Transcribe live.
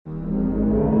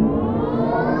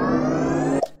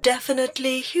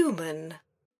definitely human.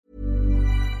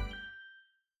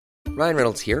 Ryan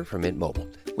Reynolds here from Mint Mobile.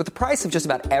 With the price of just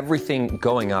about everything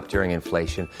going up during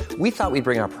inflation, we thought we'd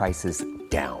bring our prices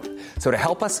down. So to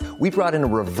help us, we brought in a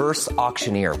reverse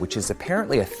auctioneer, which is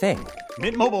apparently a thing.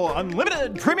 Mint Mobile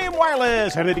Unlimited Premium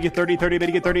Wireless. How to get 30, 30, bit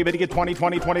to get 30, bit to get 20,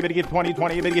 20, 20, bit to get 20,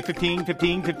 20, bit to get 15,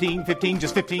 15, 15, 15,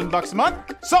 just $15 a month?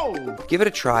 Sold! Give it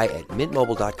a try at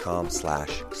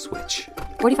mintmobile.com/switch.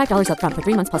 $45 up front for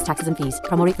 3 months plus taxes and fees.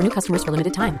 Promo rate for new customers for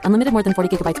limited time. Unlimited more than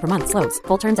 40 gigabytes per month. Slows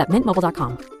full terms at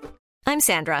mintmobile.com. I'm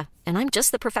Sandra, and I'm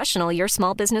just the professional your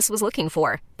small business was looking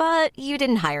for. But you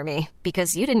didn't hire me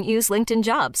because you didn't use LinkedIn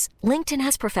Jobs. LinkedIn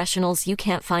has professionals you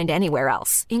can't find anywhere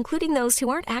else, including those who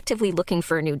aren't actively looking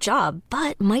for a new job,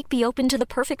 but might be open to the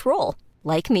perfect role,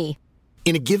 like me.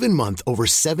 In a given month, over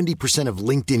 70% of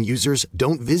LinkedIn users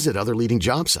don't visit other leading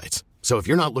job sites. So if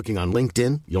you're not looking on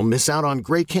LinkedIn, you'll miss out on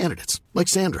great candidates like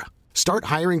Sandra. Start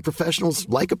hiring professionals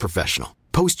like a professional.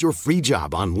 Post your free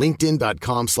job on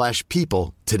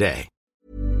linkedin.com/people today.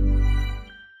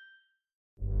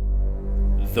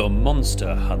 The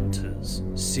Monster Hunters,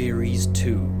 Series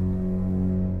 2.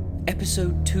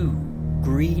 Episode 2,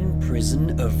 Green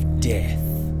Prison of Death.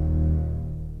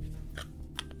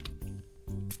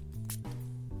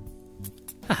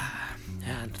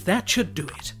 And that should do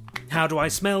it. How do I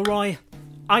smell, Roy?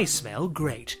 I smell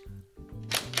great.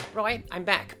 Roy, I'm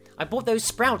back. I bought those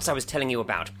sprouts I was telling you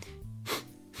about.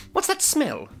 What's that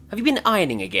smell? Have you been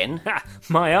ironing again? Ha!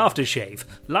 My aftershave.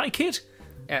 Like it?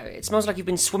 It smells like you've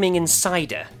been swimming in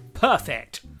cider.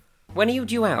 Perfect. When are you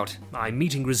due out? I'm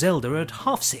meeting Griselda at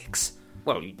 6:30.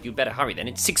 Well, you'd better hurry then.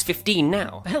 It's 6:15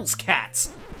 now. The hell's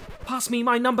cats? Pass me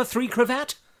my number 3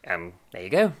 cravat? There you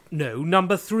go. No,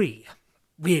 number 3.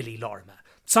 Really, Lorimer,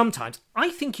 sometimes I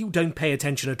think you don't pay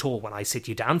attention at all when I sit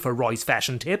you down for Roy's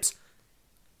fashion tips.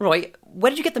 Roy,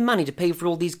 where did you get the money to pay for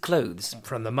all these clothes?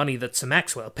 From the money that Sir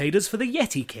Maxwell paid us for the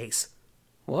Yeti case.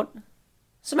 What?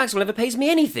 Sir Maxwell never pays me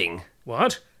anything.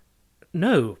 What?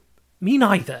 No, me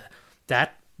neither.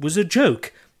 That was a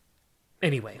joke.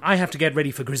 Anyway, I have to get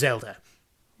ready for Griselda.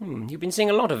 You've been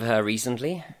seeing a lot of her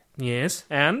recently. Yes,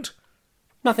 and?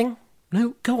 Nothing.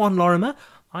 No, go on, Lorimer.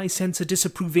 I sense a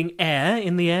disapproving air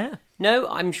in the air. No,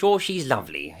 I'm sure she's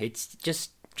lovely. It's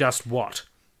just... Just what?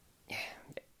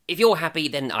 If you're happy,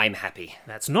 then I'm happy.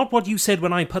 That's not what you said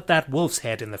when I put that wolf's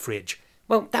head in the fridge.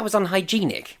 Well, that was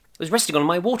unhygienic. It was resting on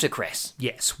my watercress.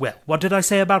 Yes, well, what did I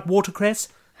say about watercress?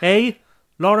 Eh,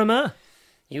 Lorimer?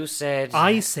 You said...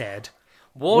 I said...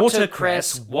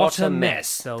 Watercress, what a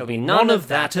mess. There'll be none of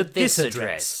that at this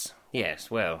address. Yes,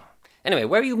 well... Anyway,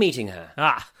 where are you meeting her?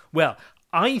 Well,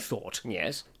 I thought...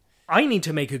 Yes? I need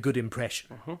to make a good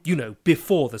impression. You know,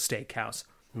 before the steakhouse.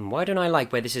 Why don't I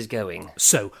like where this is going?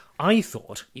 So, I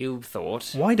thought... You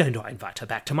thought? Why don't I invite her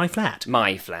back to my flat?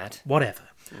 My flat? Whatever.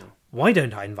 Why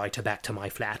don't I invite her back to my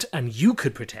flat, and you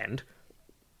could pretend...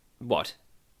 What?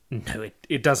 No,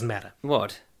 it doesn't matter.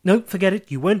 What? No, forget it.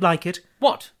 You won't like it.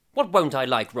 What? What won't I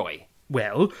like, Roy?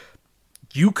 Well,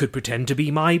 you could pretend to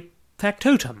be my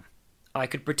factotum. I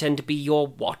could pretend to be your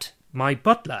what? My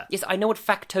butler. Yes, I know what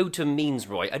factotum means,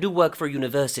 Roy. I do work for a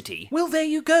university. Well, there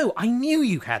you go. I knew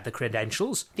you had the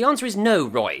credentials. The answer is no,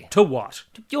 Roy. To what?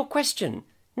 To your question.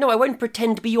 No, I won't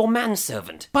pretend to be your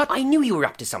manservant. But I knew you were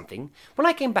up to something. When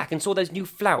I came back and saw those new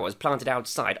flowers planted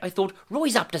outside, I thought,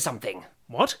 Roy's up to something.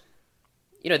 What?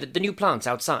 You know, the new plants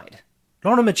outside.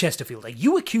 Lorimer Chesterfield, are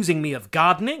you accusing me of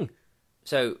gardening?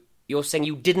 So, you're saying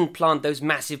you didn't plant those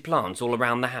massive plants all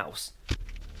around the house?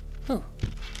 Oh.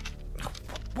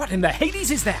 What in the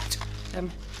Hades is that?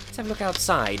 Let's have a look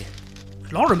outside.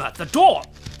 Lorimer, the door!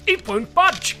 It won't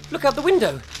budge! Look out the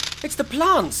window! It's the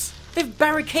plants! They've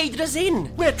barricaded us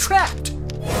in! We're trapped!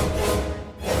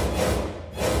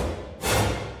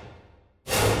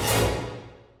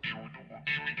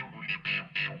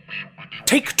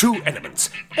 Take 2 elements,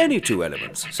 any 2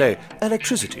 elements, say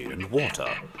electricity and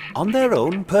water, on their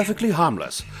own perfectly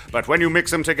harmless, but when you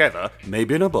mix them together,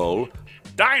 maybe in a bowl,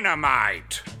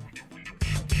 dynamite!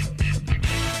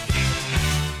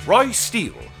 Roy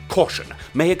Steele, caution,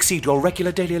 may exceed your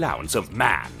regular daily allowance of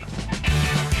man.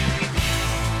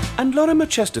 And Lorimer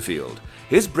Chesterfield,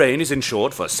 his brain is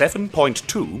insured for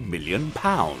 £7.2 million.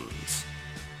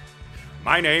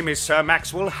 My name is Sir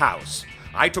Maxwell House.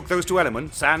 I took those 2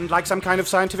 elements and, like some kind of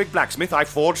scientific blacksmith, I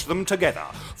forged them together.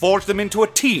 Forged them into a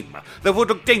team that would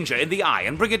look danger in the eye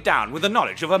and bring it down with the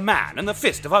knowledge of a man and the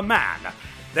fist of a man.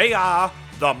 They are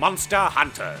the Monster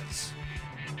Hunters.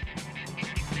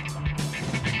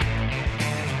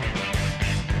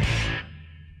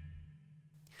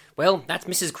 Well, that's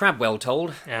Mrs. Crabwell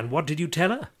told. And what did you tell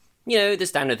her? You know, the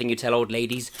standard thing you tell old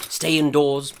ladies. Stay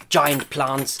indoors, giant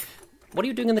plants. what are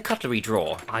you doing in the cutlery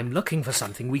drawer? I'm looking for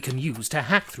something we can use to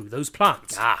hack through those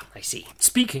plants. Ah, I see.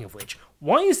 Speaking of which,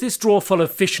 why is this drawer full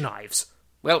of fish knives?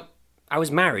 Well, I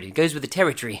was married. It goes with the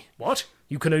territory. What?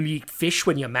 You can only eat fish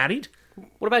when you're married?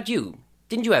 What about you?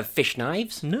 Didn't you have fish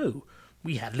knives? No.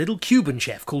 We had a little Cuban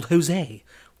chef called Jose.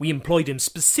 We employed him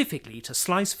specifically to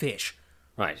slice fish.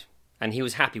 Right. And he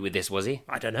was happy with this, was he?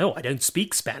 I don't know. I don't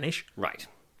speak Spanish. Right.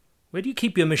 Where do you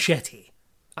keep your machete?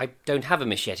 I don't have a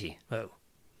machete. Oh.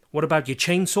 What about your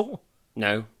chainsaw?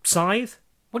 No. Scythe?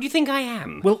 What do you think I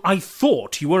am? Well, I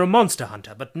thought you were a monster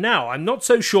hunter, but now I'm not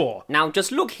so sure. Now,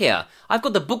 just look here. I've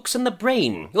got the books and the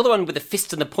brain. You're the one with the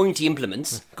fists and the pointy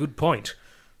implements. Good point.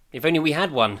 If only we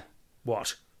had one.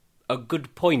 What? A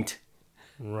good point.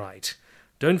 Right.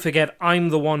 Don't forget I'm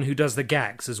the one who does the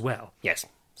gags as well. Yes.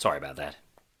 Sorry about that.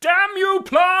 Damn you,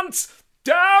 plants!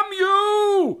 Damn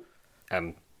you!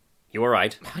 You all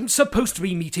right? I'm supposed to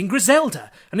be meeting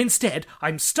Griselda, and instead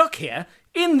I'm stuck here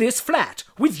in this flat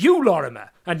with you,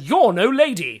 Lorimer, and you're no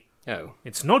lady. Oh.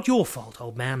 It's not your fault,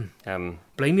 old man.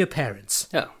 Blame your parents.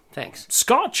 Oh, thanks.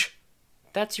 Scotch?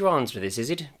 That's your answer to this,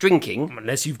 is it? Drinking?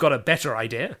 Unless you've got a better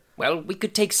idea. Well, we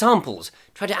could take samples,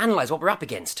 try to analyse what we're up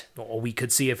against. Or we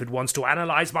could see if it wants to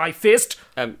analyse my fist.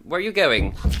 Where are you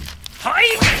going? Hi!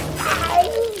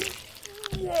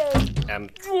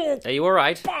 Are you all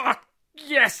right?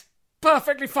 Yes,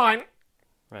 perfectly fine.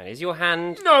 Right, is your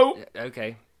hand... No.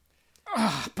 Okay.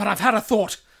 But I've had a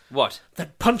thought. What?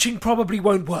 That punching probably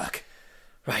won't work.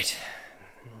 Right.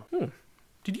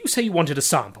 Did you say you wanted a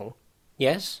sample?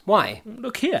 Yes? Why?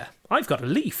 Look here, I've got a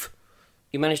leaf.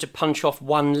 You managed to punch off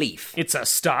one leaf. It's a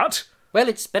start. Well,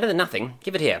 it's better than nothing.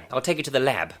 Give it here. I'll take it to the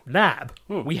lab. Lab?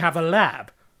 We have a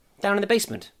lab. Down in the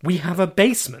basement. We have a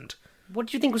basement. What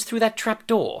did you think was through that trap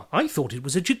door? I thought it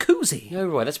was a jacuzzi. No,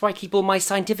 Roy, that's where I keep all my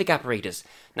scientific apparatus.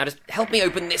 Now just help me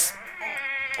open this.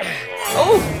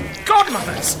 Oh!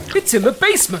 Godmothers! It's in the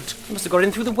basement! You must have got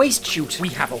in through the waste chute. We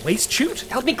have a waste chute?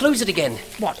 Help me close it again.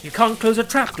 What, you can't close a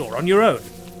trapdoor on your own?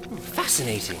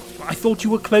 Fascinating. I thought you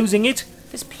were closing it.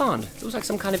 This plant looks like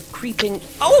some kind of creeping...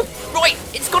 Oh! Roy!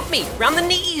 It's got me! Round the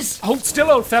knees! Hold still,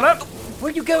 old fella.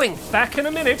 Where are you going? Back in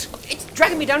a minute. It's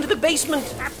dragging me down to the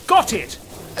basement. I've got it!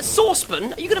 A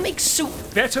saucepan? Are you going to make soup?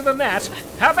 Better than that.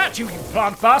 Have at you, you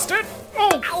plant bastard!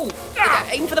 Oh! Ow! Ah.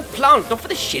 Aim for the plant, not for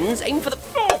the shins. Aim for the...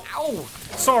 Oh! Ow!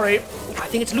 Sorry. I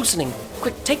think it's loosening.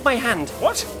 Quick, take my hand.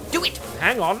 What? Do it!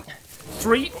 Hang on.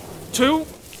 3, 2,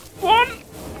 1...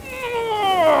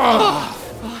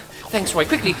 Thanks, Roy.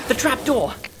 Quickly, the trap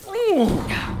door.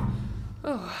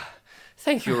 Oh,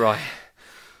 thank you, Roy.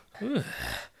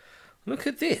 Look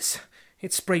at this.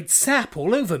 It sprayed sap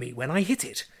all over me when I hit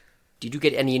it. Did you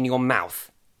get any in your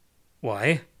mouth?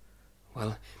 Why?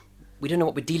 Well, we don't know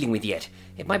what we're dealing with yet.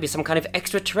 It might be some kind of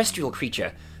extraterrestrial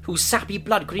creature whose sappy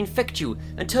blood could infect you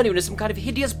and turn you into some kind of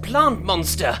hideous plant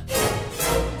monster.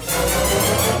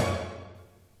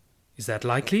 Is that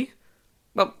likely?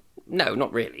 Well, no,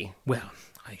 not really. Well,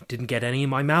 I didn't get any in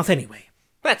my mouth anyway.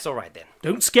 That's all right then.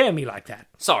 Don't scare me like that.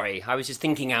 Sorry, I was just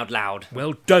thinking out loud.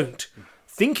 Well, don't.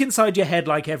 Think inside your head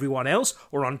like everyone else,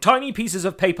 or on tiny pieces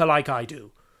of paper like I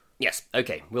do. Yes,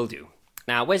 okay, will do.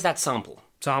 Now, where's that sample?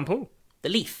 Sample? The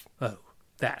leaf. Oh,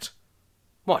 that.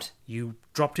 What? You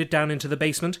dropped it down into the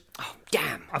basement? Oh,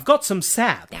 damn. I've got some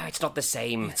sap. No, it's not the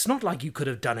same. It's not like you could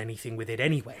have done anything with it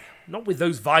anyway. Not with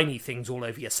those viney things all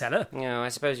over your cellar. No, I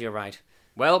suppose you're right.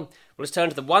 Well, let's turn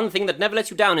to the one thing that never lets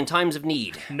you down in times of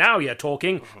need. Now you're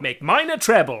talking. Make mine a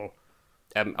treble.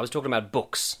 I was talking about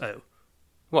books. Oh.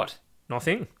 What?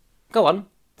 Nothing? Go on.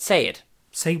 Say it.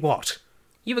 Say what?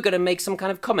 You were going to make some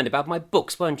kind of comment about my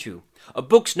books, weren't you? A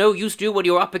book's no use to you when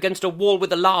you're up against a wall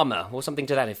with a llama, or something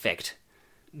to that effect.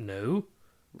 No.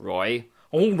 Roy?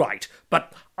 All right,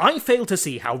 but I fail to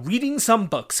see how reading some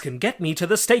books can get me to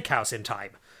the steakhouse in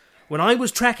time. When I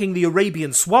was tracking the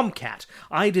Arabian swamp cat,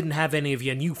 I didn't have any of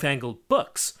your newfangled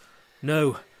books.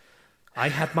 No, I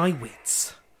had my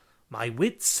wits. My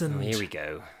wits and... Oh, here we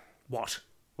go. What?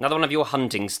 Another one of your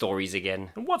hunting stories again.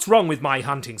 And what's wrong with my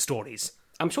hunting stories?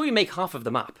 I'm sure you make half of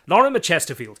them up. Lorimer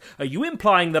Chesterfield, are you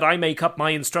implying that I make up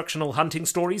my instructional hunting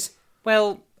stories?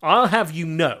 Well, I'll have you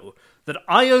know that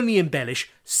I only embellish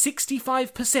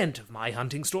 65% of my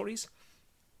hunting stories.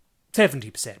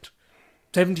 70%.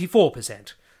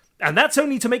 74%. And that's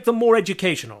only to make them more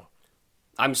educational.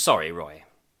 I'm sorry, Roy.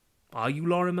 Are you,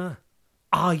 Lorimer?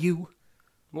 Are you?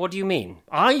 What do you mean?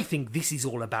 I think this is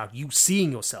all about you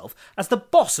seeing yourself as the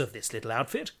boss of this little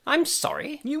outfit. I'm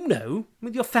sorry? You know,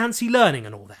 with your fancy learning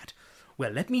and all that.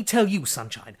 Well, let me tell you,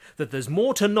 Sunshine, that there's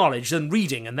more to knowledge than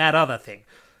reading and that other thing.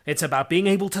 It's about being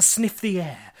able to sniff the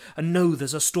air and know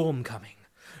there's a storm coming.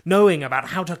 knowing about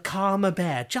how to calm a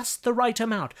bear just the right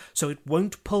amount so it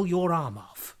won't pull your arm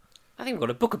off. I think we've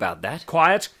got a book about that.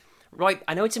 Quiet. Right,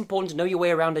 I know it's important to know your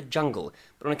way around a jungle,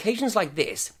 but on occasions like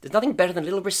this, there's nothing better than a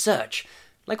little research.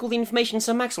 Like all the information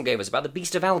Sir Maxwell gave us about the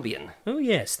Beast of Albion. Oh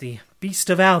yes, the Beast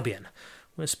of Albion.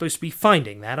 We're supposed to be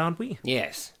finding that, aren't we?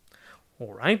 Yes.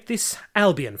 All right, this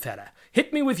Albion fella.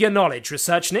 Hit me with your knowledge,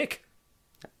 Research Nick.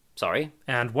 Sorry?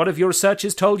 And what have your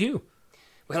researchers told you?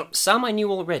 Well, some I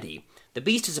knew already. The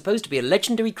beast is supposed to be a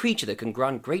legendary creature that can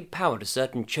grant great power to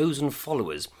certain chosen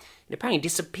followers. It apparently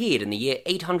disappeared in the year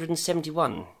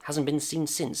 871. Hasn't been seen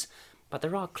since. But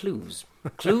there are clues.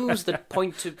 Clues that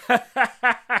point to...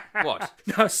 What?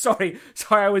 No, sorry,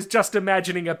 I was just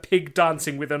imagining a pig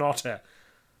dancing with an otter.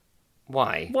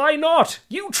 Why? Why not?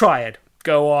 You try it.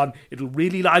 Go on, it'll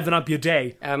really liven up your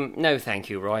day. No thank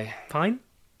you, Roy. Fine.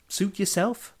 Suit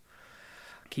yourself.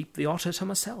 Keep the otter to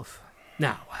myself.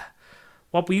 Now,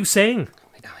 what were you saying?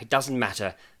 It doesn't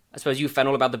matter. I suppose you found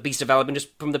all about the Beast of Albion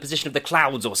just from the position of the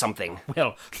clouds or something.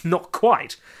 Well, not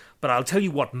quite. But I'll tell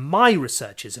you what my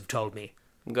researchers have told me.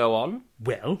 Go on.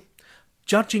 Well,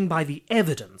 judging by the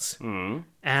evidence,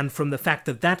 and from the fact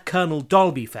that Colonel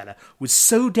Dolby fella was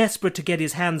so desperate to get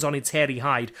his hands on its hairy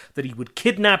hide that he would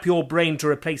kidnap your brain to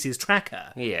replace his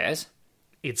tracker. Yes?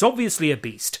 It's obviously a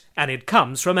beast, and it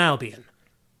comes from Albion.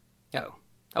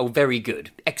 Oh, very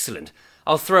good. Excellent.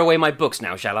 I'll throw away my books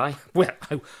now, shall I? Well,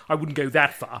 I wouldn't go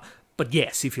that far, but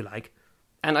yes, if you like.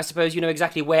 And I suppose you know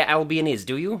exactly where Albion is,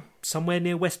 do you? Somewhere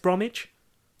near West Bromwich?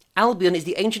 Albion is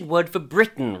the ancient word for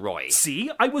Britain, Roy. See,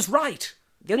 I was right.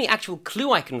 The only actual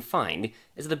clue I can find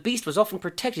is that the beast was often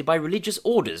protected by religious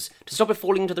orders to stop it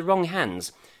falling into the wrong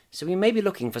hands. So we may be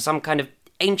looking for some kind of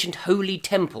ancient holy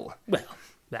temple. Well,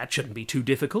 that shouldn't be too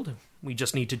difficult. We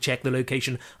just need to check the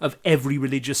location of every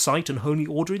religious site and holy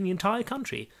order in the entire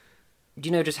country. Do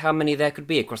you know just how many there could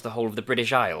be across the whole of the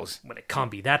British Isles? Well, it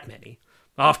can't be that many.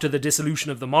 After the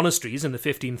dissolution of the monasteries in the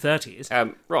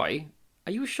 1530s... Roy,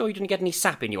 are you sure you didn't get any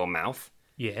sap in your mouth?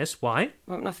 Yes, why?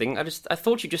 Well, nothing. I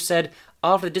thought you just said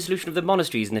after the dissolution of the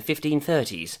monasteries in the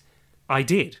 1530s. I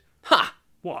did. Ha!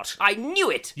 What? I knew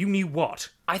it! You knew what?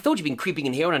 I thought you'd been creeping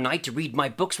in here on a night to read my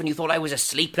books when you thought I was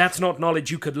asleep. That's not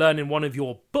knowledge you could learn in one of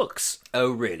your books.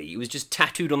 Oh, really? It was just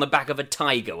tattooed on the back of a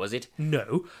tiger, was it?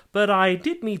 No, but I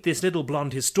did meet this little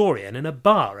blonde historian in a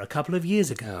bar a couple of years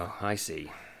ago. Oh, I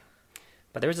see.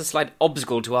 But there is a slight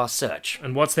obstacle to our search.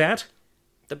 And what's that?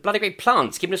 The bloody great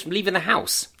plants keeping us from leaving the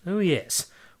house. Oh, yes.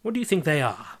 What do you think they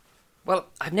are? Well,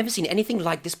 I've never seen anything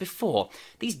like this before.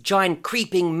 These giant,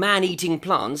 creeping, man-eating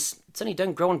plants certainly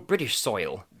don't grow on British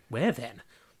soil. Where, then?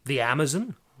 The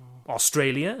Amazon?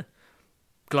 Australia?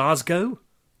 Glasgow?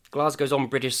 Glasgow's on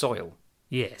British soil.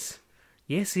 Yes.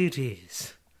 Yes, it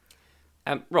is.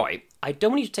 Roy, I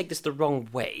don't want you to take this the wrong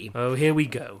way. Oh, here we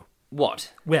go.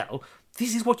 What? Well,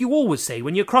 this is what you always say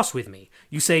when you're cross with me.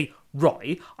 You say,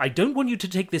 Roy, I don't want you to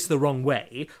take this the wrong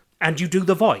way, and you do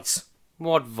the voice.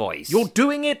 What voice? You're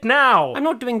doing it now! I'm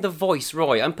not doing the voice,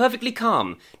 Roy. I'm perfectly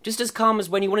calm. Just as calm as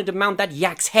when you wanted to mount that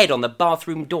yak's head on the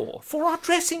bathroom door. For our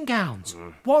dressing gowns.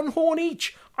 One horn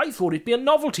each. I thought it'd be a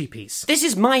novelty piece. This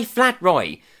is my flat,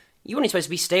 Roy. You were only supposed to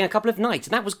be staying a couple of nights,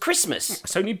 and that was Christmas.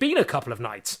 It's only been a couple of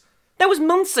nights. That was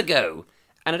months ago.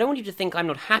 And I don't want you to think I'm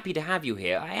not happy to have you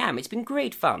here. I am. It's been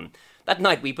great fun. That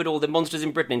night we put all the monsters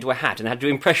in Britain into a hat and had to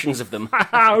do impressions of them.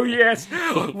 Oh, yes.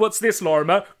 What's this,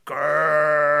 Lorimer?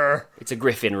 Grrr. It's a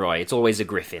griffin, Roy. It's always a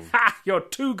griffin. Ha! You're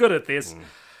too good at this.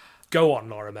 Go on,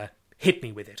 Lorimer. Hit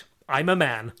me with it. I'm a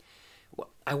man.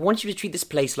 Well, I want you to treat this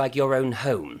place like your own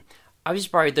home. I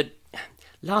was worried that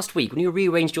last week when you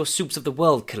rearranged your Soups of the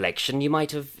World collection, you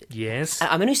might have... Yes?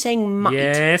 I'm only saying might.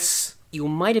 Yes? You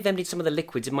might have emptied some of the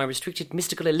liquids in my restricted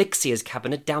mystical elixirs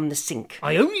cabinet down the sink.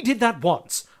 I only did that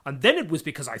once, and then it was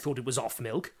because I thought it was off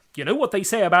milk. You know what they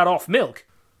say about off milk?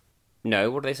 No,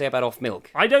 what do they say about off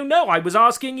milk? I don't know, I was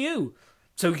asking you.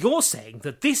 So you're saying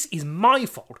that this is my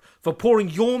fault for pouring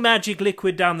your magic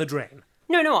liquid down the drain?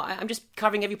 No, I'm just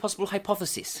covering every possible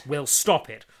hypothesis. Well, stop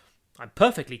it. I'm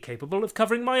perfectly capable of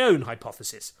covering my own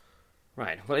hypothesis.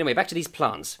 Right, well anyway, back to these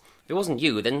plants. If it wasn't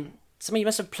you, then somebody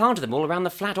must have planted them all around the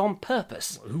flat on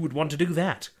purpose. Well, who would want to do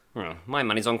that? Well, my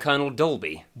money's on Colonel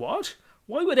Dolby. What?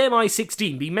 Why would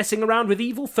MI16 be messing around with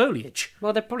evil foliage?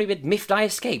 Well, they're probably a bit miffed I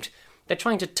escaped. They're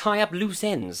trying to tie up loose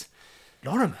ends.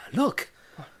 Lorimer, look.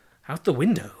 Out the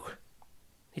window.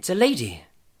 It's a lady.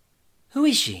 Who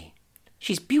is she?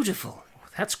 She's beautiful.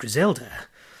 That's Griselda.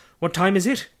 What time is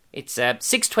it? It's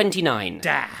 6:29.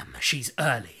 Damn, she's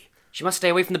early. She must stay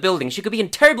away from the building. She could be in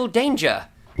terrible danger.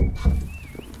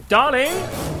 Darling!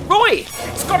 Roy!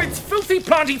 It's got its filthy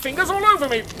planty fingers all over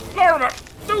me! Lorimer,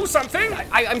 Do something!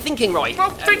 I'm thinking, Roy.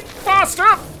 Well, think faster!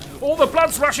 All the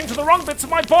blood's rushing to the wrong bits of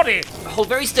my body. Hold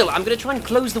very still. I'm going to try and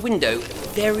close the window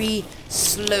very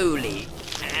slowly.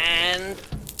 And...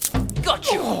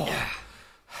 got you! Oh.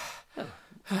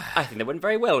 I think that went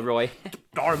very well, Roy.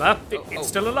 Lorimer, it's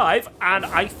still alive, and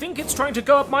I think it's trying to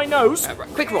go up my nose.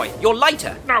 Quick, Roy, your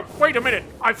lighter! Now, wait a minute.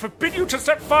 I forbid you to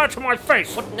set fire to my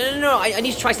face. What? No, I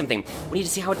need to try something. We need to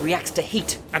see how it reacts to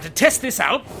heat. And to test this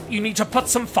out, you need to put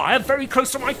some fire very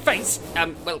close to my face.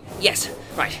 Well, yes.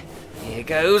 Right. Here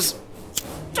goes.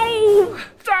 Oh!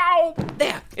 Ow!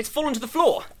 There, it's fallen to the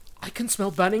floor. I can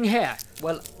smell burning hair.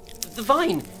 Well, the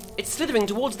vine. It's slithering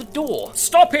towards the door.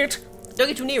 Stop it! Don't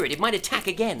get too near it. It might attack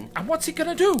again. And what's it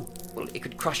gonna do? Well, it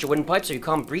could crush your windpipe so you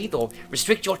can't breathe, or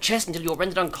restrict your chest until you're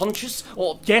rendered unconscious,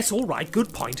 or... Yes, all right,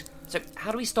 good point. So,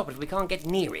 how do we stop it if we can't get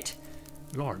near it?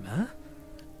 Lorimer,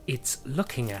 it's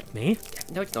looking at me.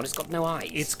 No, it's not. It's got no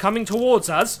eyes. It's coming towards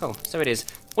us. Oh, so it is.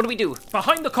 What do we do?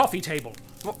 Behind the coffee table.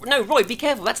 No, Roy, be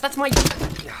careful. That's my...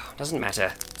 Doesn't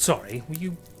matter. Sorry, were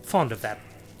you fond of that?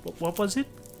 What was it?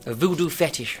 A voodoo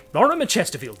fetish. Lorimer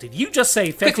Chesterfield, did you just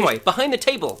say fetish? Quick, Roy, behind the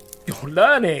table. You're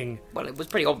learning. Well, it was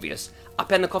pretty obvious.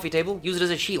 Up on the coffee table, use it as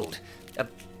a shield. A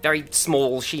very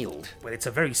small shield. Well, it's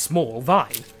a very small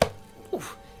vine.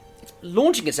 Oof. It's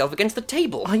launching itself against the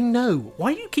table. I know.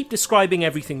 Why do you keep describing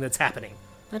everything that's happening?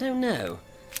 I don't know.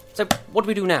 So, what do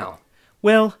we do now?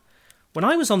 Well, when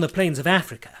I was on the plains of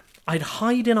Africa, I'd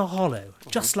hide in a hollow,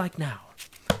 just like now.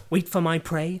 Wait for my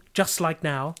prey, just like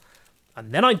now.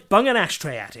 And then I'd bung an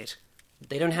ashtray at it.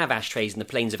 They don't have ashtrays in the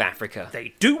plains of Africa.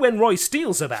 They do when Roy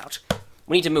Steele's about.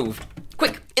 We need to move.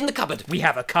 Quick, in the cupboard. We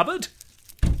have a cupboard?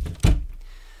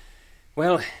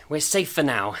 Well, we're safe for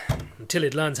now. Until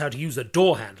it learns how to use a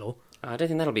door handle. I don't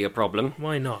think that'll be a problem.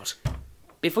 Why not?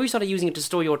 Before you started using it to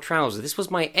store your trousers, this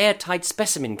was my airtight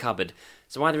specimen cupboard.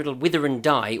 So either it'll wither and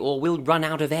die, or we'll run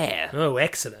out of air. Oh,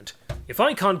 excellent. If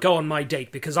I can't go on my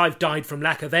date because I've died from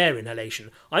lack of air inhalation,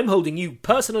 I'm holding you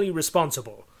personally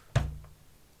responsible.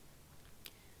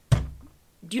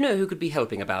 Do you know who could be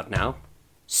helping about now?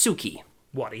 Suki.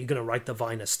 What, are you going to write the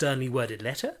vine a sternly worded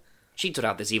letter? She took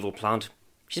out this evil plant.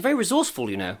 She's very resourceful,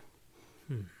 you know.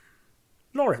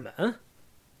 Lorimer?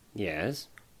 Yes?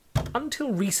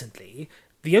 Until recently,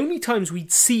 the only times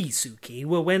we'd see Suki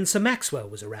were when Sir Maxwell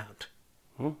was around.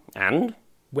 And?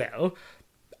 Well,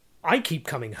 I keep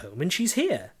coming home and she's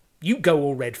here. You go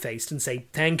all red-faced and say,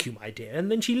 "Thank you, my dear,"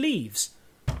 and then she leaves.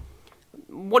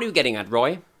 What are you getting at,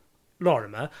 Roy?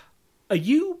 Lorimer, are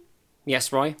you...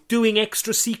 Yes, Roy? Doing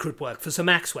extra secret work for Sir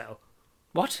Maxwell?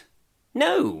 What?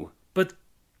 No. But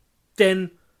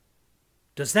then,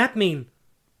 does that mean...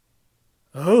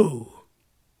 Oh.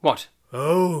 What?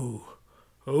 Oh,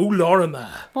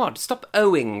 Lorimer. What? Stop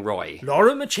owing, Roy.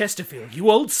 Lorimer Chesterfield, you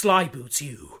old sly boots,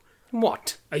 you.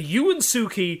 What? Are you and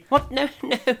Suki... What? No,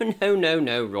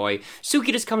 Roy.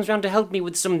 Suki just comes round to help me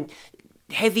with some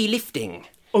heavy lifting.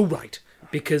 Oh, right.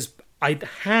 Because I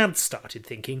had started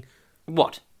thinking...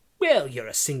 What? Well, you're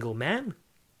a single man.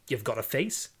 You've got a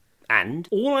face. And?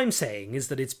 All I'm saying is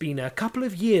that it's been a couple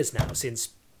of years now since...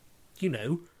 You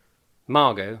know...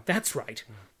 Margot. That's right.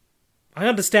 I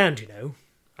understand, you know.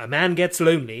 A man gets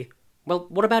lonely. Well,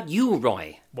 what about you,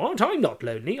 Roy? What? I'm not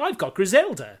lonely. I've got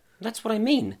Griselda. That's what I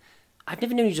mean. I've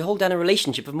never known you to hold down a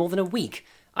relationship for more than a week.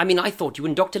 I mean, I thought you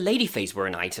and Dr. Ladyface were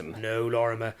an item. No,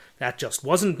 Lorimer. That just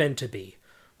wasn't meant to be.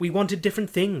 We wanted different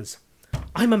things.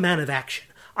 I'm a man of action.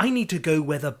 I need to go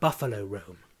where the buffalo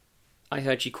roam. I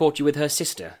heard she caught you with her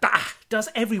sister. Bah! Does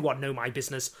everyone know my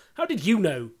business? How did you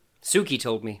know? Suki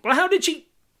told me. Well, how did she...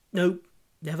 No,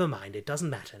 never mind. It doesn't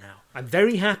matter now. I'm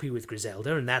very happy with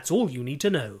Griselda, and that's all you need to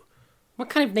know. What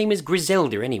kind of name is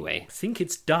Griselda, anyway? I think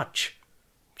it's Dutch.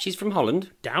 She's from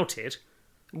Holland? Doubt it.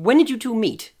 When did you two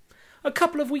meet? A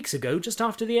couple of weeks ago, just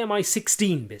after the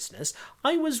MI16 business,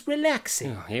 I was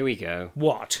relaxing. Oh, here we go.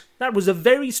 What? That was a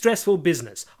very stressful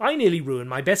business. I nearly ruined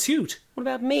my best suit. What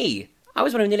about me? I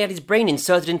was one who nearly had his brain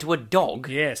inserted into a dog.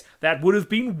 Yes, that would have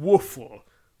been wooful.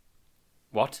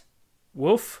 What?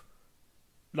 Woof?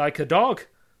 Like a dog?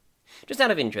 Just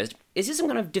out of interest, is this some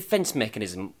kind of defence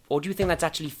mechanism, or do you think that's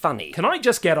actually funny? Can I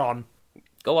just get on?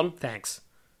 Go on. Thanks.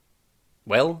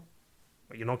 Well?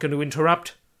 You're not going to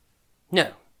interrupt?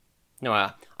 No. No,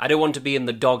 I don't want to be in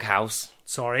the doghouse.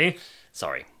 Sorry.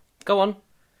 Go on.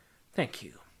 Thank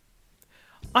you.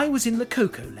 I was in the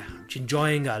Cocoa Lounge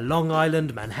enjoying a Long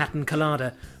Island Manhattan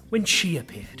colada when she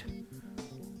appeared.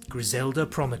 Griselda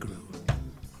Promegrew.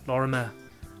 Lorimer,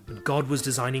 when God was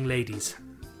designing ladies,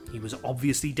 he was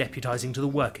obviously deputising to the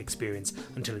work experience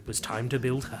until it was time to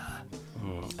build her.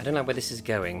 I don't know where this is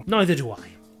going. Neither do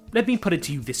I. Let me put it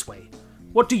to you this way.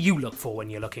 What do you look for when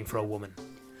you're looking for a woman?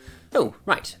 Oh,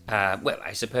 right. Well,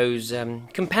 I suppose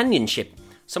companionship.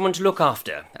 Someone to look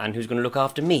after, and who's going to look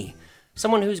after me.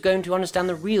 Someone who's going to understand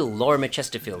the real Lorimer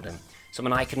Chesterfield, and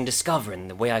someone I can discover in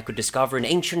the way I could discover an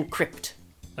ancient crypt.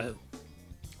 Oh.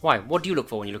 Why? What do you look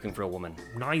for when you're looking for a woman?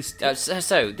 Nice.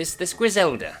 This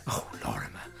Griselda. Oh,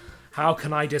 Lorimer. How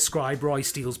can I describe Roy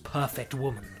Steele's perfect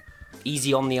woman?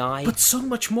 Easy on the eye? But so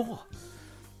much more.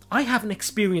 I haven't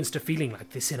experienced a feeling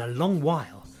like this in a long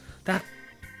while. That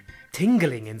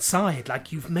tingling inside,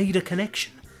 like you've made a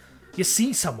connection. You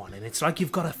see someone and it's like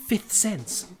you've got a fifth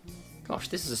sense. Gosh,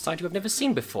 this is a sight you have never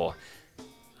seen before.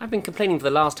 I've been complaining for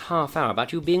the last half hour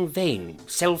about you being vain,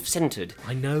 self-centred.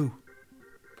 I know.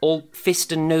 All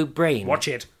fist and no brain. Watch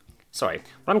it. Sorry,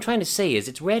 what I'm trying to say is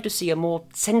it's rare to see a more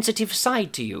sensitive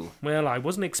side to you. Well, I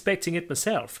wasn't expecting it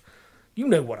myself. You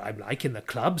know what I'm like in the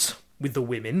clubs, with the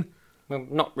women. Well,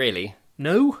 not really.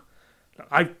 No?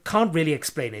 I can't really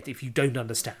explain it if you don't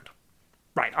understand.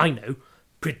 Right, I know.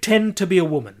 Pretend to be a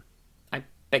woman. I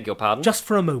beg your pardon? Just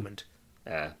for a moment.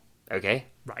 Okay.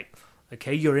 Right.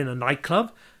 Okay, you're in a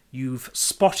nightclub. You've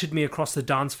spotted me across the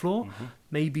dance floor. Mm-hmm.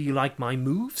 Maybe you like my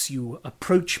moves. You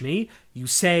approach me. You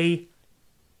say...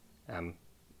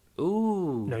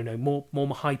 ooh. No,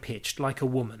 more high-pitched, like a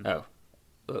woman. Oh.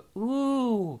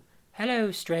 Ooh.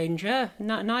 Hello, stranger.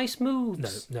 Nice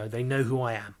moves. No, they know who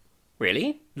I am.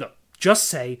 Really? Look, just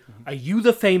say, Are you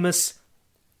the famous...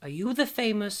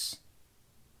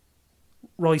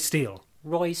 Roy Steele?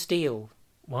 Roy Steele.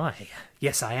 Why,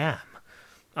 yes I am.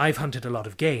 I've hunted a lot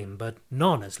of game, but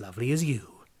none as lovely as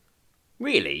you.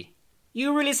 Really?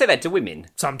 You really say that to women?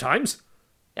 Sometimes.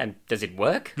 And does it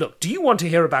work? Look, do you want to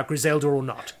hear about Griselda or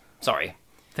not? Sorry.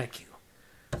 Thank you.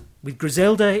 With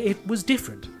Griselda, it was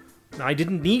different. I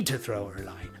didn't need to throw her a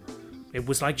line. It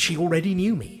was like she already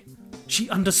knew me. She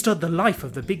understood the life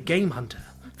of the big game hunter,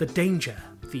 the danger,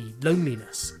 the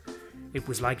loneliness. It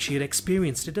was like she had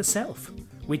experienced it herself,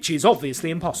 which is obviously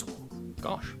impossible.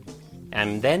 Gosh.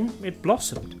 And then? It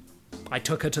blossomed. I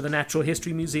took her to the Natural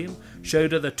History Museum,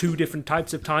 showed her the 2 different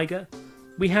types of tiger.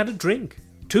 We had a drink,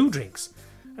 2 drinks,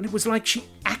 and it was like she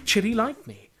actually liked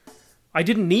me. I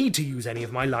didn't need to use any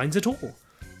of my lines at all.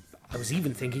 I was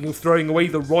even thinking of throwing away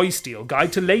the Roy Steele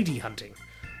Guide to Lady Hunting.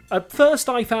 At first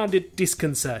I found it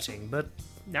disconcerting, but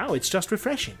now it's just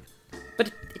refreshing.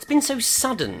 But it's been so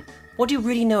sudden. What do you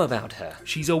really know about her?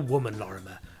 She's a woman,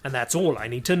 Lorimer, and that's all I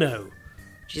need to know.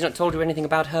 She's not told you anything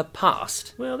about her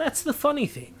past? Well, that's the funny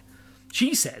thing.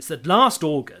 She says that last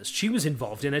August she was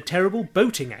involved in a terrible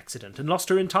boating accident and lost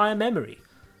her entire memory.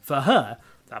 For her,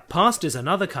 that past is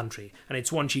another country, and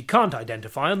it's one she can't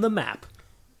identify on the map.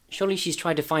 Surely she's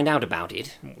tried to find out about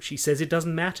it. She says it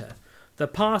doesn't matter. The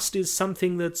past is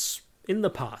something that's in the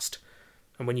past.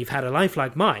 And when you've had a life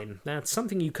like mine, that's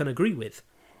something you can agree with.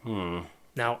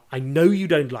 Now, I know you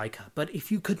don't like her, but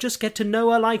if you could just get to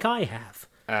know her like I have...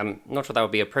 not sure that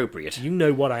would be appropriate. You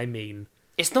know what I mean.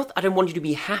 It's not that I don't want you to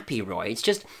be happy, Roy. It's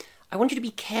just, I want you to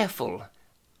be careful.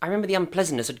 I remember the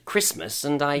unpleasantness at Christmas,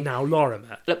 and I... Now,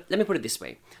 Lorimer... Look, let me put it this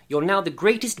way. You're now the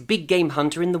greatest big game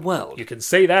hunter in the world. You can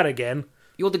say that again.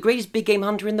 You're the greatest big game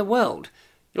hunter in the world.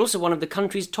 You're also one of the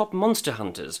country's top monster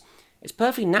hunters. It's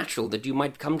perfectly natural that you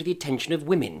might come to the attention of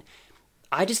women.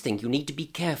 I just think you need to be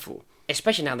careful,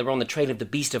 especially now that we're on the trail of the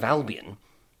Beast of Albion.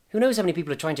 Who knows how many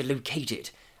people are trying to locate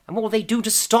it, and what will they do to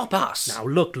stop us? Now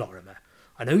look, Lorimer,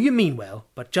 I know you mean well,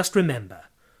 but just remember,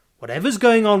 whatever's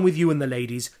going on with you and the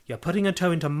ladies, you're putting a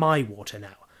toe into my water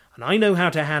now, and I know how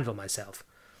to handle myself.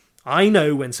 I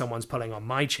know when someone's pulling on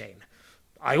my chain.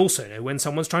 I also know when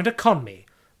someone's trying to con me,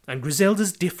 and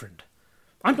Griselda's different.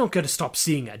 I'm not going to stop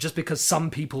seeing her just because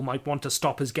some people might want to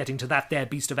stop us getting to that there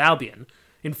Beast of Albion.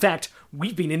 In fact,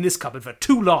 we've been in this cupboard for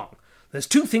too long. There's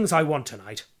 2 things I want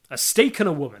tonight, a steak and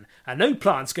a woman, and no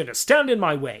plant's going to stand in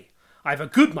my way. I've a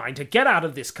good mind to get out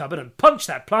of this cupboard and punch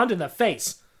that plant in the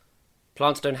face.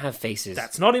 Plants don't have faces.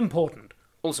 That's not important.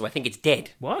 Also, I think it's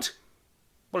dead. What?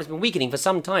 Well, it's been weakening for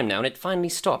some time now, and it finally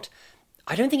stopped.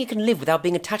 I don't think it can live without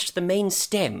being attached to the main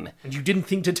stem. And you didn't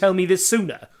think to tell me this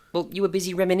sooner? Well, you were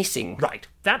busy reminiscing. Right,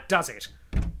 that does it.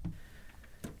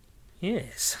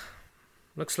 Yes.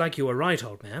 Looks like you were right,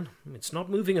 old man. It's not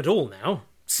moving at all now.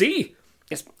 See?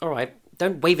 Yes, all right.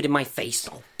 Don't wave it in my face.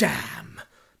 Oh, damn.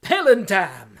 Helen,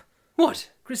 damn. What?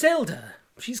 Griselda.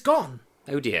 She's gone.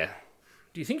 Oh, dear.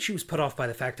 Do you think she was put off by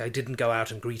the fact I didn't go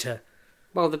out and greet her?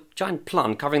 Well, the giant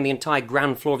plant covering the entire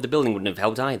ground floor of the building wouldn't have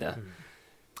helped either.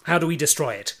 How do we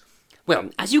destroy it? Well,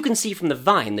 as you can see from the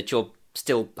vine that you're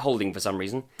still holding for some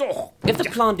reason, if the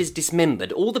plant is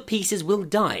dismembered, all the pieces will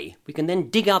die. We can then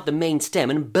dig out the main stem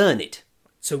and burn it.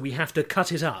 So we have to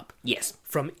cut it up? Yes.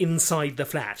 From inside the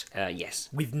flat? Yes.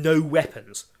 With no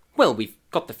weapons? Well, we've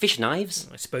got the fish knives.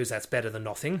 I suppose that's better than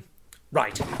nothing.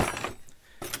 Right.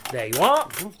 There you are.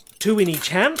 2 in each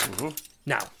hand.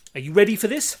 Now, are you ready for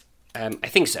this? I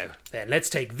think so. Then let's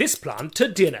take this plant to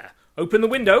dinner. Open the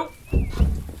window.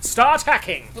 Start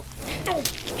hacking.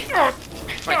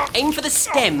 Right, aim for the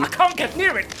stem. I can't get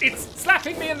near it. It's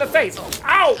slapping me in the face.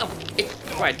 Ow!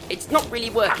 Right, it's not really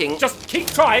working. Just keep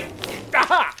trying.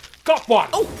 Aha! Got one.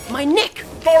 Oh, my neck!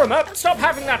 Lorimer, stop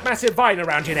having that massive vine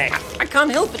around your neck. I can't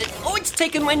help it. It's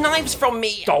taken my knives from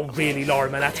me. Oh, really,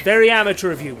 Lorimer? That's very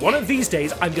amateur of you. One of these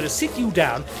days, I'm going to sit you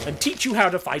down and teach you how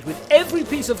to fight with every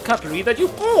piece of cutlery that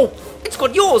you... Oh, it's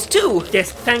got yours too.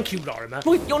 Yes, thank you, Lorimer.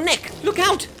 Roy, your neck. Look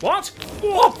out. What?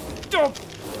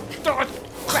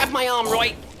 Grab my arm,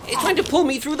 Roy. It's trying to pull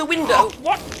me through the window. Oh,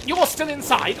 what? You're still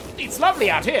inside? It's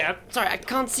lovely out here. Sorry, I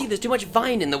can't see. There's too much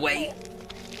vine in the way.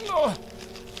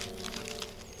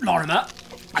 Lorimer,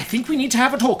 I think we need to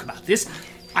have a talk about this.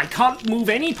 I can't move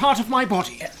any part of my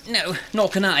body. No, nor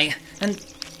can I. And,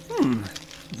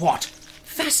 What?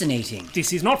 fascinating.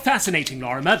 This is not fascinating,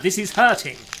 Lorimer. This is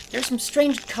hurting. There are some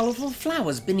strange, colourful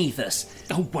flowers beneath us.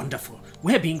 Oh, wonderful.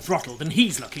 We're being throttled and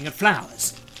he's looking at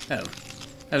flowers.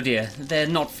 Oh dear, they're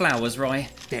not flowers, Roy.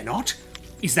 They're not?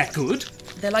 Is that good?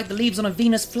 They're like the leaves on a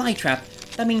Venus flytrap.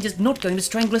 That means it's not going to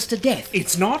strangle us to death.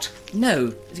 It's not? No,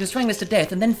 it's going to strangle us to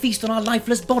death and then feast on our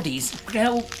lifeless bodies.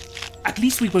 Well, at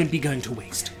least we won't be going to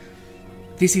waste.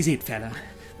 This is it, fella.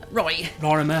 Roy.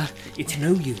 Lorimer, it's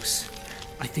no use.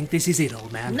 I think this is it,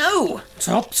 old man. No!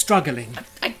 Stop struggling.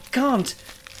 I can't.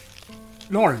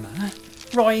 Lorimer.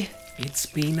 Roy. It's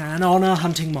been an honour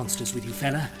hunting monsters with you,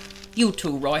 fella. You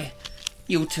too, Roy.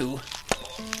 You too.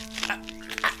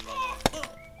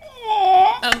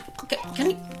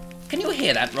 Can you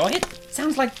hear that, Roy? It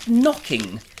sounds like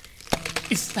knocking.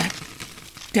 Is that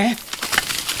death?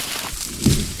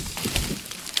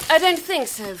 I don't think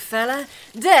so, fella.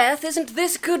 Death isn't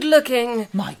this good-looking.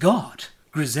 My God,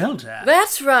 Griselda.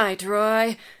 That's right,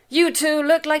 Roy. You two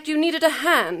look like you needed a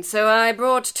hand, so I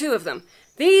brought 2 of them.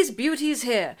 These beauties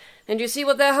here. And you see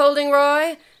what they're holding,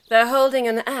 Roy? They're holding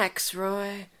an axe,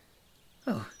 Roy.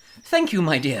 Oh, thank you,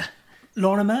 my dear.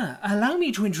 Lorimer, allow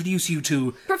me to introduce you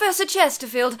to... Professor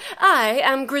Chesterfield, I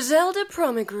am Griselda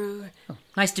Promegrew. Oh,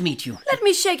 nice to meet you. Let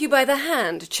me shake you by the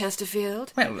hand,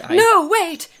 Chesterfield. Well, No,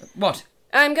 wait! What?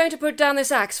 I'm going to put down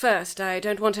this axe first. I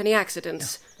don't want any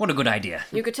accidents. What a good idea.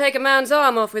 You could take a man's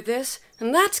arm off with this,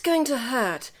 and that's going to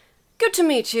hurt. Good to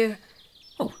meet you.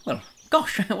 Oh, well,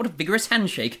 gosh, what a vigorous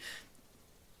handshake.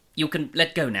 You can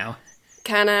let go now.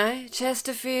 Can I,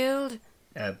 Chesterfield?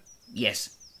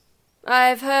 Yes.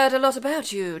 I've heard a lot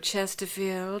about you,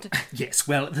 Chesterfield. Yes,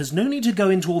 well, there's no need to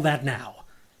go into all that now.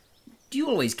 Do you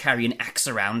always carry an axe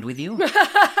around with you?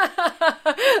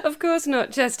 Of course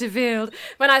not, Chesterfield.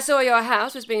 When I saw your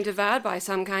house was being devoured by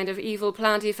some kind of evil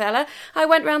planty fella, I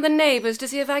went round the neighbours to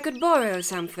see if I could borrow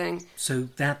something. So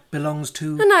that belongs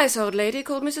to... A nice old lady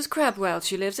called Mrs. Crabwell.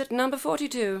 She lives at number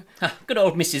 42. Good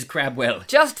old Mrs. Crabwell.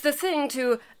 Just the thing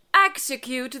to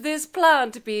execute this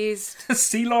plant beast.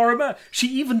 See, Lorimer? She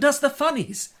even does the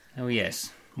funnies. Oh,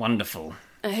 yes. Wonderful.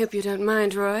 I hope you don't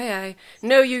mind, Roy. I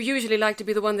know you usually like to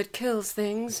be the one that kills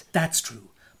things. That's true.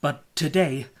 But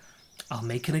today, I'll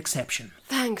make an exception.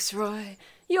 Thanks, Roy.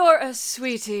 You're a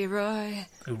sweetie, Roy.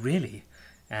 Oh, really?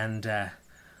 And,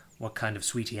 what kind of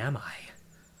sweetie am I?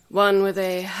 One with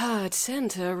a hard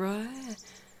centre, Roy.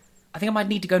 I think I might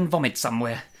need to go and vomit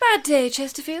somewhere. Bad day,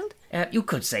 Chesterfield. You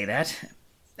could say that.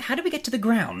 How do we get to the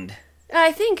ground?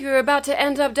 I think you're about to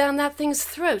end up down that thing's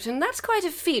throat, and that's quite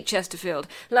a feat, Chesterfield.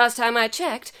 Last time I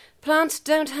checked, plants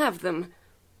don't have them.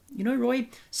 You know, Roy,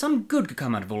 some good could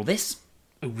come out of all this.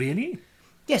 Oh, really?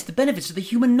 Yes, the benefits to the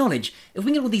human knowledge. If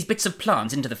we get all these bits of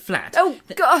plants into the flat... Oh,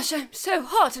 gosh, I'm so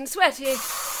hot and sweaty.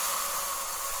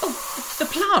 Oh, the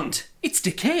plant! It's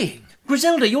decaying.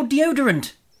 Griselda, your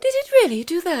deodorant! Did it really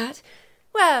do that?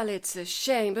 Well, it's a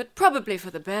shame, but probably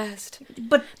for the best.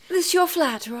 But... This your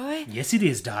flat, Roy? Yes, it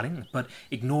is, darling, but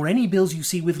ignore any bills you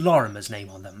see with Lorimer's name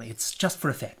on them. It's just for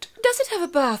effect. Does it have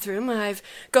a bathroom? I've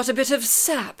got a bit of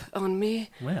sap on me.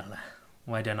 Well,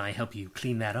 why don't I help you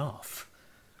clean that off?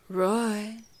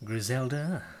 Roy.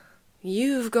 Griselda.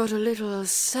 You've got a little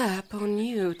sap on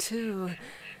you, too.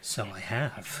 So I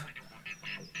have.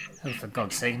 Oh, for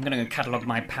God's sake, I'm going to go catalogue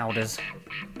my powders.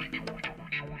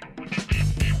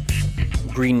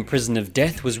 Green Prison of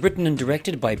Death was written and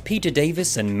directed by Peter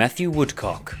Davis and Matthew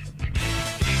Woodcock.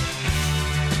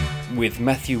 With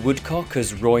Matthew Woodcock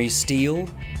as Roy Steele,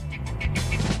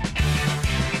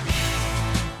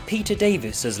 Peter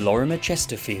Davis as Lorimer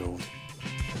Chesterfield,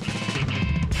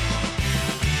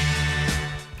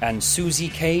 and Susie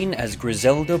Kane as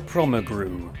Griselda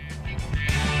Promegrew.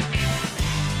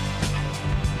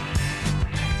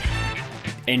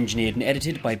 Engineered and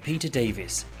edited by Peter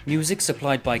Davis. Music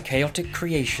supplied by Chaotic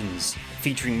Creations.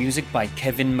 Featuring music by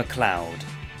Kevin MacLeod.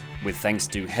 With thanks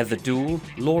to Heather Dool,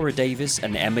 Laura Davis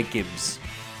and Emma Gibbs.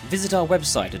 Visit our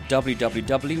website at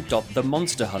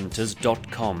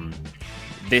www.themonsterhunters.com.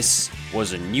 This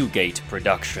was a Newgate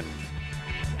production.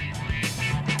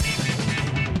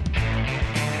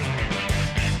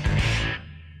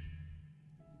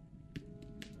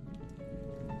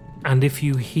 And if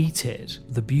you heat it,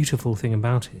 the beautiful thing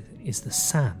about it is the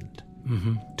sand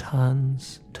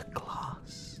turns to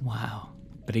glass. Wow.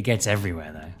 But it gets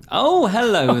everywhere, though. Oh,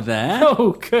 hello there.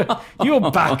 Oh, good.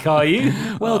 You're back, are you?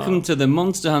 Welcome to the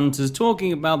Monster Hunters,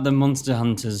 talking about the Monster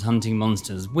Hunters hunting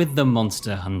monsters with the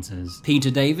Monster Hunters.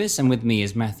 Peter Davis, and with me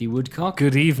is Matthew Woodcock.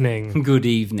 Good evening. Good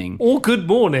evening. Or good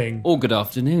morning. Or good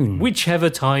afternoon. Whichever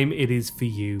time it is for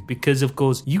you, because, of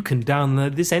course, you can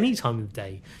download this any time of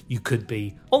day. You could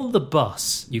be on the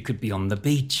bus. You could be on the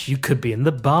beach. You could be in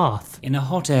the bath. In a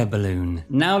hot air balloon.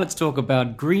 Now let's talk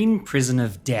about Green Prison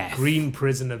of Death. Green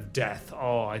Prison of Death.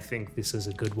 Oh, I think this is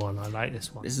a good one. I like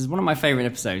this one. This is one of my favourite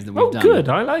episodes that we've done. Oh, good.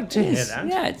 I like to hear that.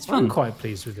 Yeah, it's fun. I'm quite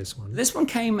pleased with this one. This one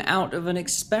came out of an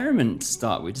experiment to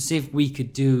start with, to see if we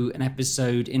could do an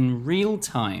episode in real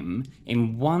time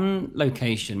in one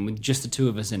location with just the two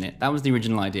of us in it. That was the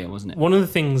original idea, wasn't it? One of the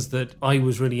things that I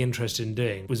was really interested in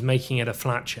doing was making it a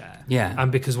flat share. Yeah.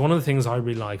 And because one of the things I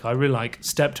really like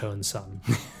Steptoe and Son.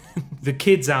 The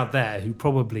kids out there who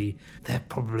they're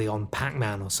probably on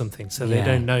Pac-Man or something, so they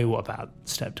don't know about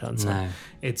Steptoe and Son. No.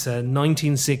 It's a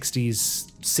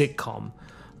 1960s sitcom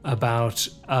about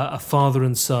a father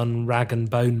and son rag and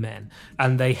bone men,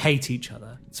 and they hate each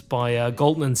other. It's by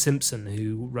Galton and Simpson,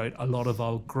 who wrote a lot of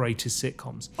our greatest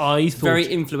sitcoms. I thought very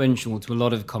influential to a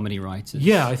lot of comedy writers.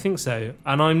 Yeah, I think so.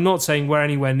 And I'm not saying we're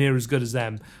anywhere near as good as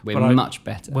them. We're much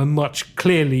better. We're much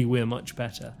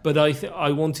better. But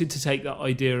I wanted to take that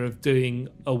idea of doing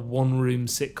a one-room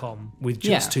sitcom with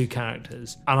just two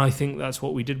characters. And I think that's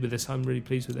what we did with this. I'm really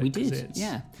pleased with it. We did,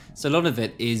 yeah. So a lot of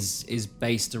it is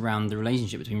based around the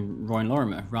relationship between Roy and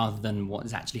Lorimer rather than what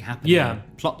is actually happening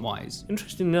plot-wise.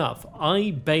 Interesting enough,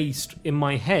 I based in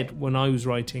my head when I was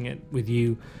writing it with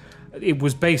you, it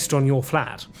was based on your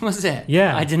flat. Was it?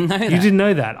 Yeah. I didn't know that. You didn't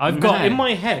know that. I've got in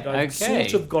my head, I've Okay.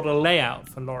 sort of got a layout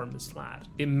for Lorimer's flat.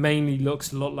 It mainly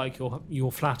looks a lot like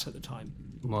your flat at the time.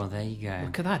 Well, there you go.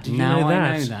 Look at that. Did you now know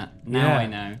that? I know that. Now I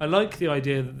know. I like the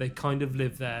idea that they kind of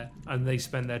live there and they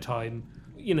spend their time.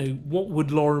 You know, what would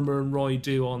Lorimer and Roy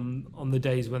do on the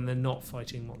days when they're not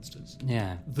fighting monsters?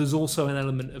 Yeah. There's also an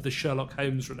element of the Sherlock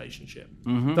Holmes relationship.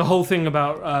 Mm-hmm. The whole thing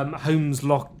about Holmes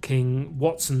locking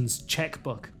Watson's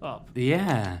checkbook up.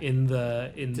 Yeah.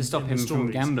 To stop him from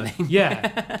gambling.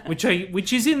 Yeah. which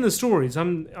is in the stories.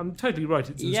 I'm totally right.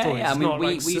 It's in the stories. Yeah. I It's mean, not we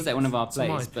like use that in one of our it's mine.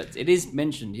 plays, but it is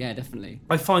mentioned. Yeah, definitely.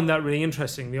 I find that really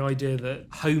interesting. The idea that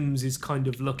Holmes is kind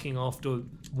of looking after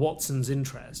Watson's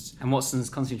interests. And Watson's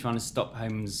constantly trying to stop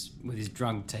Holmes with his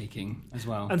drug taking as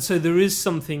well. And so there is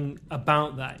something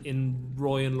about that in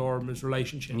Roy and Lorimer's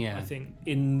relationship. Yeah. I think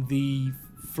in the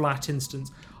flat instance,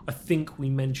 I think we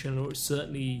mentioned, or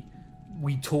certainly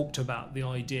we talked about the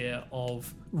idea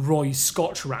of Roy's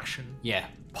Scotch ration. Yeah.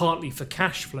 Partly for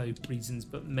cash flow reasons,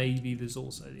 but maybe there's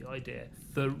also the idea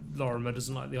that Lorimer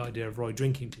doesn't like the idea of Roy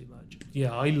drinking too much.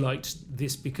 Yeah, I liked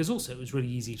this because also it was really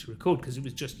easy to record because it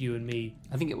was just you and me.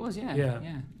 I think it was, yeah. Yeah.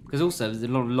 Because also there's a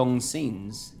lot of long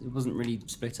scenes. It wasn't really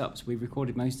split up, so we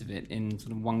recorded most of it in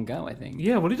sort of one go, I think.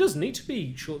 Yeah, well, it doesn't need to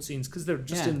be short scenes because they're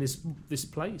just in this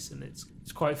place, and it's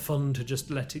quite fun to just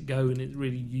let it go, and it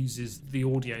really uses the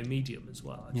audio medium as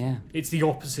well. Yeah. It's the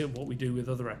opposite of what we do with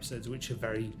other episodes, which are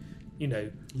very,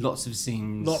 lots of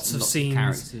scenes, lots of scenes,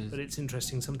 characters. but it's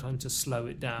interesting sometimes to slow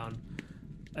it down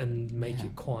and make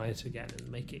it quiet again and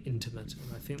make it intimate,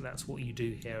 and I think that's what you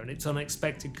do here, and it's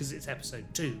unexpected because it's episode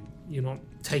 2. You're not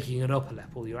taking it up a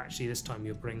level, you're actually this time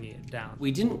you're bringing it down.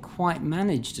 We didn't quite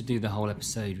manage to do the whole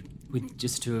episode with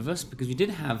just two of us because we did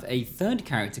have a third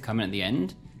character come in at the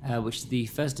end, which is the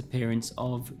first appearance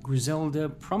of Griselda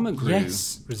Promegrew.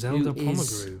 Yes, Griselda who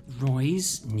is Promegrew.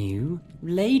 Roy's new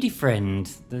lady friend,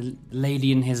 the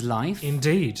lady in his life.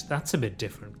 Indeed, that's a bit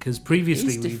different because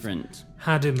previously It's we've different.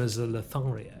 had him as a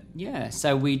Lothario. Yeah,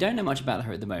 so we don't know much about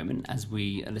her at the moment as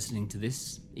we are listening to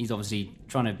this. He's obviously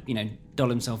trying to, doll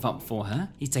himself up for her.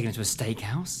 He's taken her to a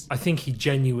steakhouse. I think he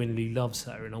genuinely loves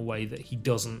her in a way that he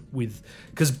doesn't with...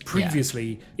 Because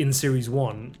previously, in Series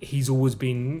 1, he's always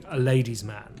been a ladies'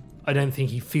 man. I don't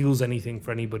think he feels anything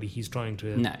for anybody he's trying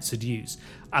to seduce.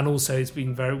 And also,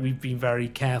 we've been very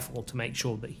careful to make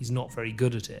sure that he's not very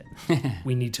good at it.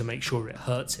 We need to make sure it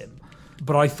hurts him.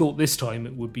 But I thought this time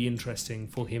it would be interesting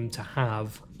for him to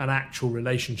have an actual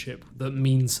relationship that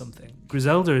means something.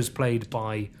 Griselda is played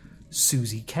by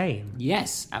Susie Kane.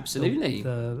 Yes, absolutely.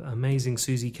 The amazing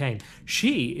Susie Kane.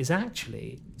 She is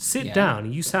actually... Sit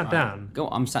down. You sat down. Go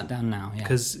on, I'm sat down now, yeah.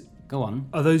 Because... Go on.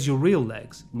 Are those your real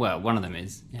legs? Well, one of them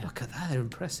is. Yeah. Look at that, they're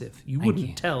impressive. You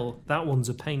wouldn't tell that one's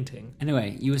a painting.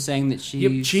 Anyway, you were saying that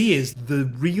Yep, she is the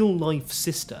real-life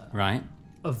sister right.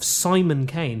 of Simon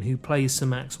Kane, who plays Sir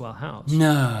Maxwell House.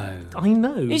 No. I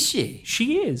know. Is she?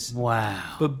 She is.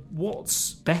 Wow. But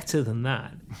what's better than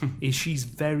that is she's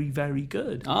very, very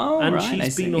good. Oh, and right,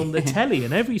 she's been on the telly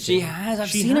and everything. She has. I've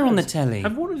seen her on the telly.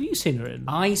 And what have you seen her in?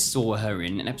 I saw her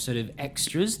in an episode of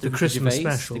Extras, The Christmas Gervais,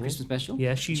 special. The Christmas special.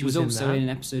 Yeah, she was in also that. in an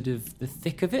episode of The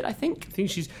Thick of It, I think. I think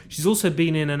she's also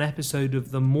been in an episode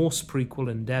of the Morse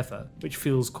prequel Endeavour, which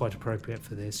feels quite appropriate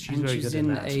for this. She's and very she's good in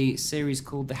in that. a series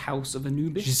called The House of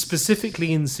Anubis. She's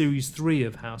specifically in series 3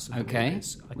 of House of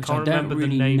Anubis. Which can't I don't remember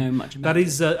really the name. know much about. That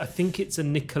is, I think it's a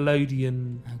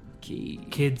Nickelodeon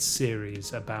kids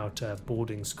series about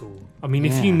boarding school. I mean,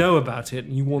 if you know about it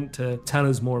and you want to tell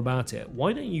us more about it,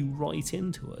 why don't you write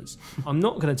into us? I'm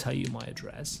not going to tell you my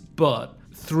address, but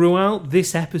throughout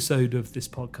this episode of this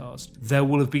podcast, there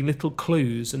will have been little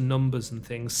clues and numbers and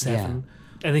things, 7.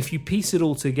 And if you piece it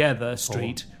all together,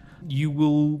 Street, you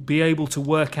will be able to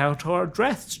work out our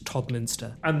address,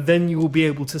 Todminster. And then you will be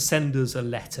able to send us a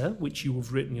letter, which you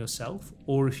have written yourself,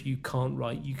 or if you can't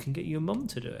write, you can get your mum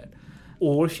to do it.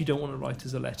 Or if you don't want to write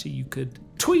us a letter, you could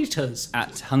tweet us.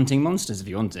 At Hunting Monsters, if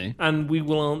you want to. And we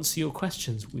will answer your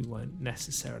questions. We won't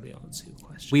necessarily answer your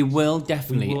questions. We will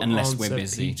definitely, We will unless we're answer,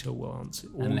 busy. Peter will answer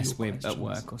all Unless your we're questions. at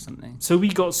work or something. So we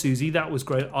got Susie. That was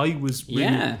great. I was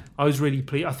really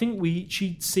pleased. I think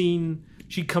she'd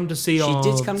come to see our She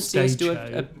did come to see us stage do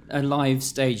show. a live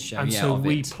stage show, And yeah, so of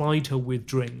we it. plied her with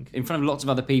drink. In front of lots of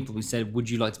other people who said, would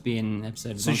you like to be in an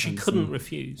episode of So she Nonsense? couldn't And-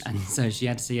 refuse. And so she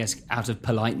had to say yes out of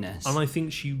politeness. And I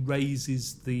think she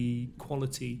raises the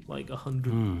quality like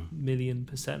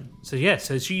 100,000,000%. So yeah,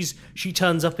 so she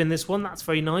turns up in this one. That's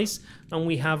very nice. And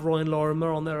we have Roy and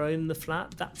Lorimer on their own in the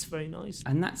flat. That's very nice.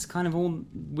 And that's kind of all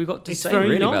we got to It's say very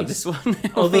really nice. about this one.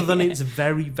 Other than it's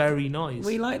very, very nice.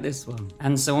 We like this one.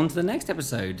 And so on to the next episode.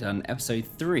 Episode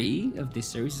 3 of this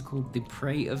series is called The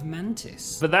Prey of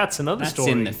Mantis. But that's another That's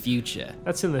story. in the future.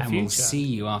 That's in the and future. we'll see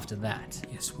you after that.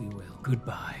 Yes, we will.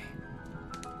 Goodbye.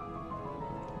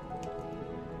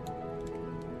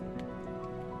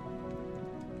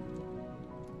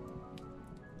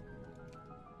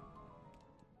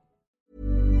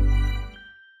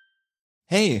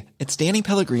 Hey, it's Danny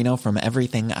Pellegrino from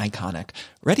Everything Iconic.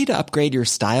 Ready to upgrade your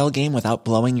style game without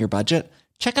blowing your budget?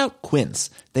 Check out Quince.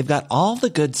 They've got all the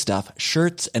good stuff,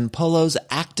 shirts and polos,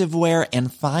 activewear,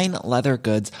 and fine leather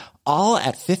goods, all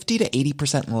at 50 to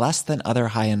 80% less than other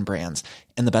high-end brands.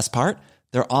 And the best part?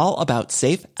 They're all about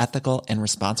safe, ethical, and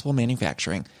responsible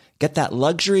manufacturing. Get that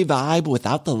luxury vibe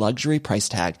without the luxury price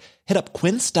tag. Hit up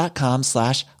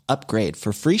quince.com/upgrade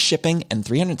for free shipping and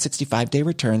 365-day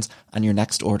returns on your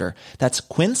next order. That's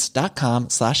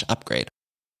quince.com/upgrade.